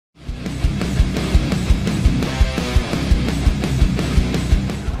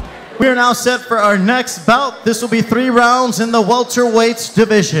We are now set for our next bout. This will be 3 rounds in the welterweights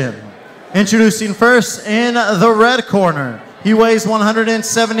division. Introducing first in the red corner. He weighs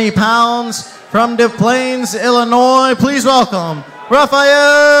 170 pounds from Des Plaines, Illinois. Please welcome Rafael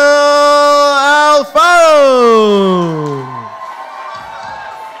Alfaro.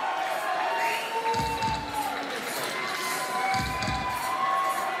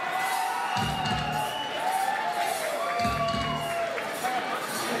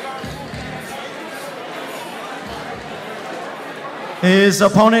 His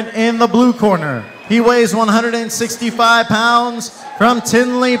opponent in the blue corner. He weighs 165 pounds from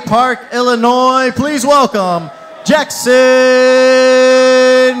Tinley Park, Illinois. Please welcome Jackson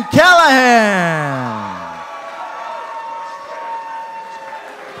Callahan.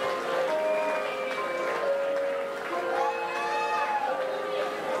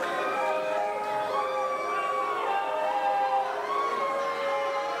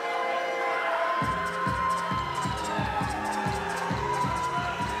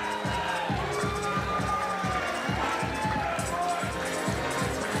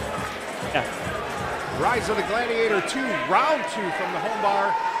 Rise of the Gladiator 2, round 2 from the home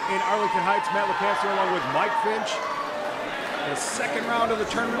bar in Arlington Heights. Matt LePaster along with Mike Finch. The second round of the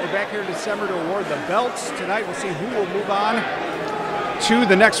tournament. We're back here in December to award the belts. Tonight we'll see who will move on to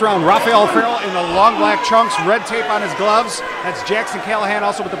the next round. Rafael in the long black trunks, red tape on his gloves. That's Jackson Callahan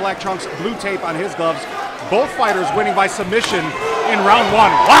also with the black trunks, blue tape on his gloves. Both fighters winning by submission in round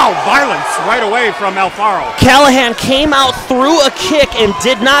 1. Wow, violence right away from Alfaro. Callahan came out, threw a kick, and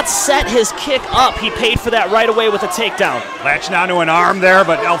did not set his kick up. He paid for that right away with a takedown. Latching onto an arm there,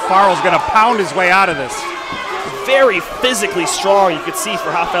 but Alfaro's going to pound his way out of this. Very physically strong, you could see, for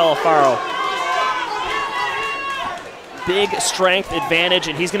Rafael Alfaro. Big strength advantage,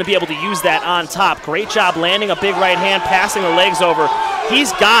 and he's going to be able to use that on top. Great job landing a big right hand, passing the legs over.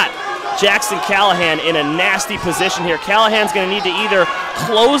 He's got Jackson Callahan in a nasty position here. Callahan's going to need to either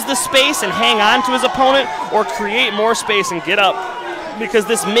close the space and hang on to his opponent or create more space and get up, because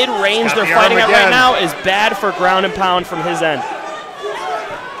this mid-range they're fighting at right now is bad for ground and pound from his end.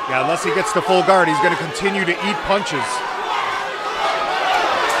 Yeah, unless he gets to full guard, he's going to continue to eat punches.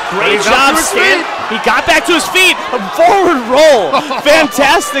 Great job, Stan. He got back to his feet. A forward roll.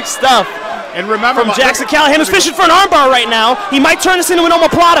 Fantastic stuff. And remember, from Jackson Callahan, who's fishing for an armbar right now. He might turn this into an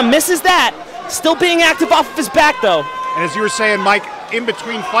omoplata. Misses that. Still being active off of his back, though. And as you were saying, Mike, in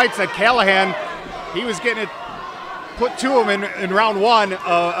between fights at Callahan, he was getting it put to him in round 1,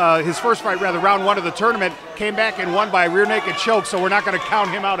 his first fight, rather, round 1 of the tournament. Came back and won by a rear naked choke, so we're not going to count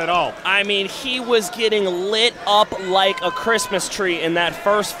him out at all. I mean, he was getting lit up like a Christmas tree in that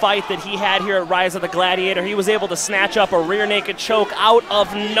first fight that he had here at Rise of the Gladiator. He was able to snatch up a rear naked choke out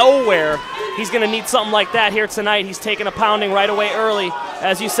of nowhere. He's going to need something like that here tonight. He's taking a pounding right away early.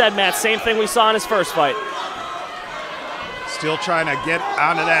 As you said, Matt, same thing we saw in his first fight. Still trying to get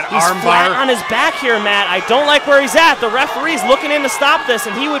onto that he's arm flat bar. On his back here, Matt. I don't like where he's at. The referee's looking in to stop this,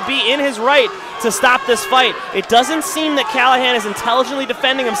 and he would be in his right to stop this fight. It doesn't seem that Callahan is intelligently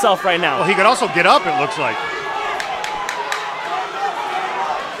defending himself right now. Well, he could also get up, it looks like.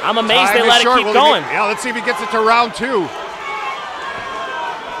 I'm amazed they let it keep going. Yeah, let's see if he gets it to round 2.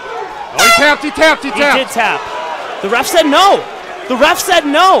 Oh, he tapped, he tapped. He did tap. The ref said no. The ref said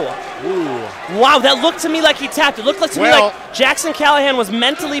no. Ooh. Wow, that looked to me like he tapped. It looked like to me like Jackson Callahan was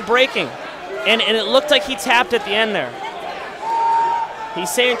mentally breaking, and it looked like he tapped at the end there. He's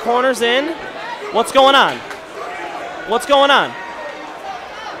saying corners in. What's going on? What's going on?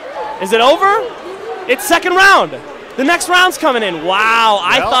 Is it over? It's second round. The next round's coming in. Wow,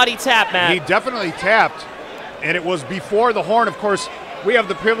 I thought he tapped, Matt. He definitely tapped, and it was before the horn. Of course, we have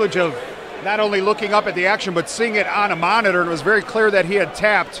the privilege of not only looking up at the action, but seeing it on a monitor, and it was very clear that he had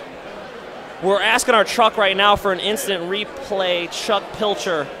tapped. We're asking our Chuck right now for an instant replay. Chuck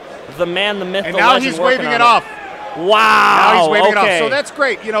Pilcher, the man, the myth, and the now legend, he's waving it off. Wow. Now he's waving it off. So that's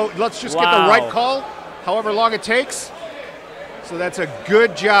great. You know, let's just get the right call, however long it takes. So that's a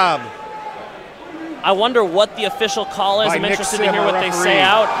good job. I wonder what the official call is. I'm interested to hear what they say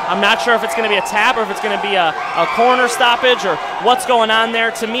out. I'm not sure if it's going to be a tap or if it's going to be a corner stoppage or what's going on there.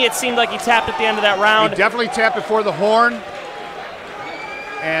 To me, it seemed like he tapped at the end of that round. He definitely tapped before the horn.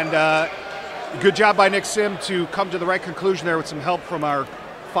 And good job by Nick Sim to come to the right conclusion there with some help from our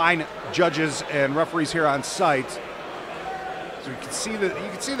fine judges and referees here on site. So you can see the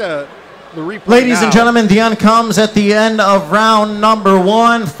replay. Ladies and gentlemen, Dion comes at the end of round number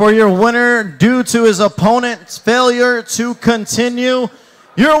 1 for your winner due to his opponent's failure to continue.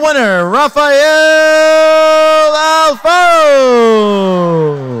 Your winner, Rafael Alfaro.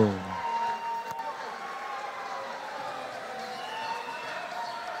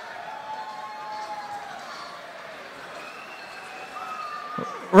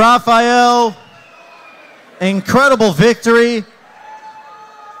 Rafael, incredible victory.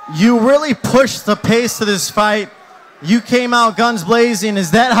 You really pushed the pace to this fight. You came out guns blazing. Is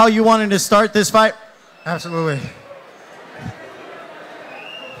that how you wanted to start this fight? Absolutely.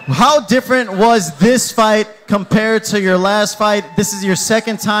 How different was this fight compared to your last fight? This is your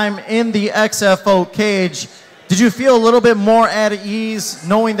second time in the XFO cage. Did you feel a little bit more at ease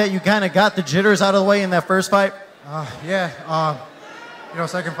knowing that you kind of got the jitters out of the way in that first fight? Yeah.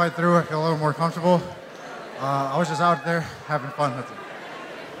 Second fight through, I feel a little more comfortable. I was just out there having fun. That's it.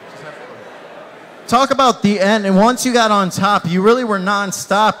 Just having fun. Talk about the end, and once you got on top, you really were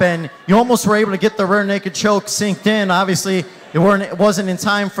non-stop, and you almost were able to get the rear naked choke synced in. Obviously, it wasn't in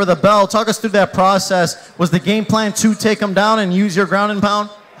time for the bell. Talk us through that process. Was the game plan to take him down and use your ground and pound?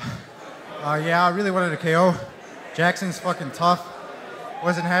 Yeah, I really wanted a KO. Jackson's fucking tough.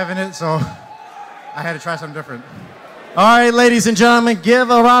 Wasn't having it, so I had to try something different. All right, ladies and gentlemen, give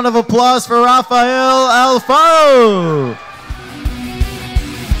a round of applause for Rafael Alfaro.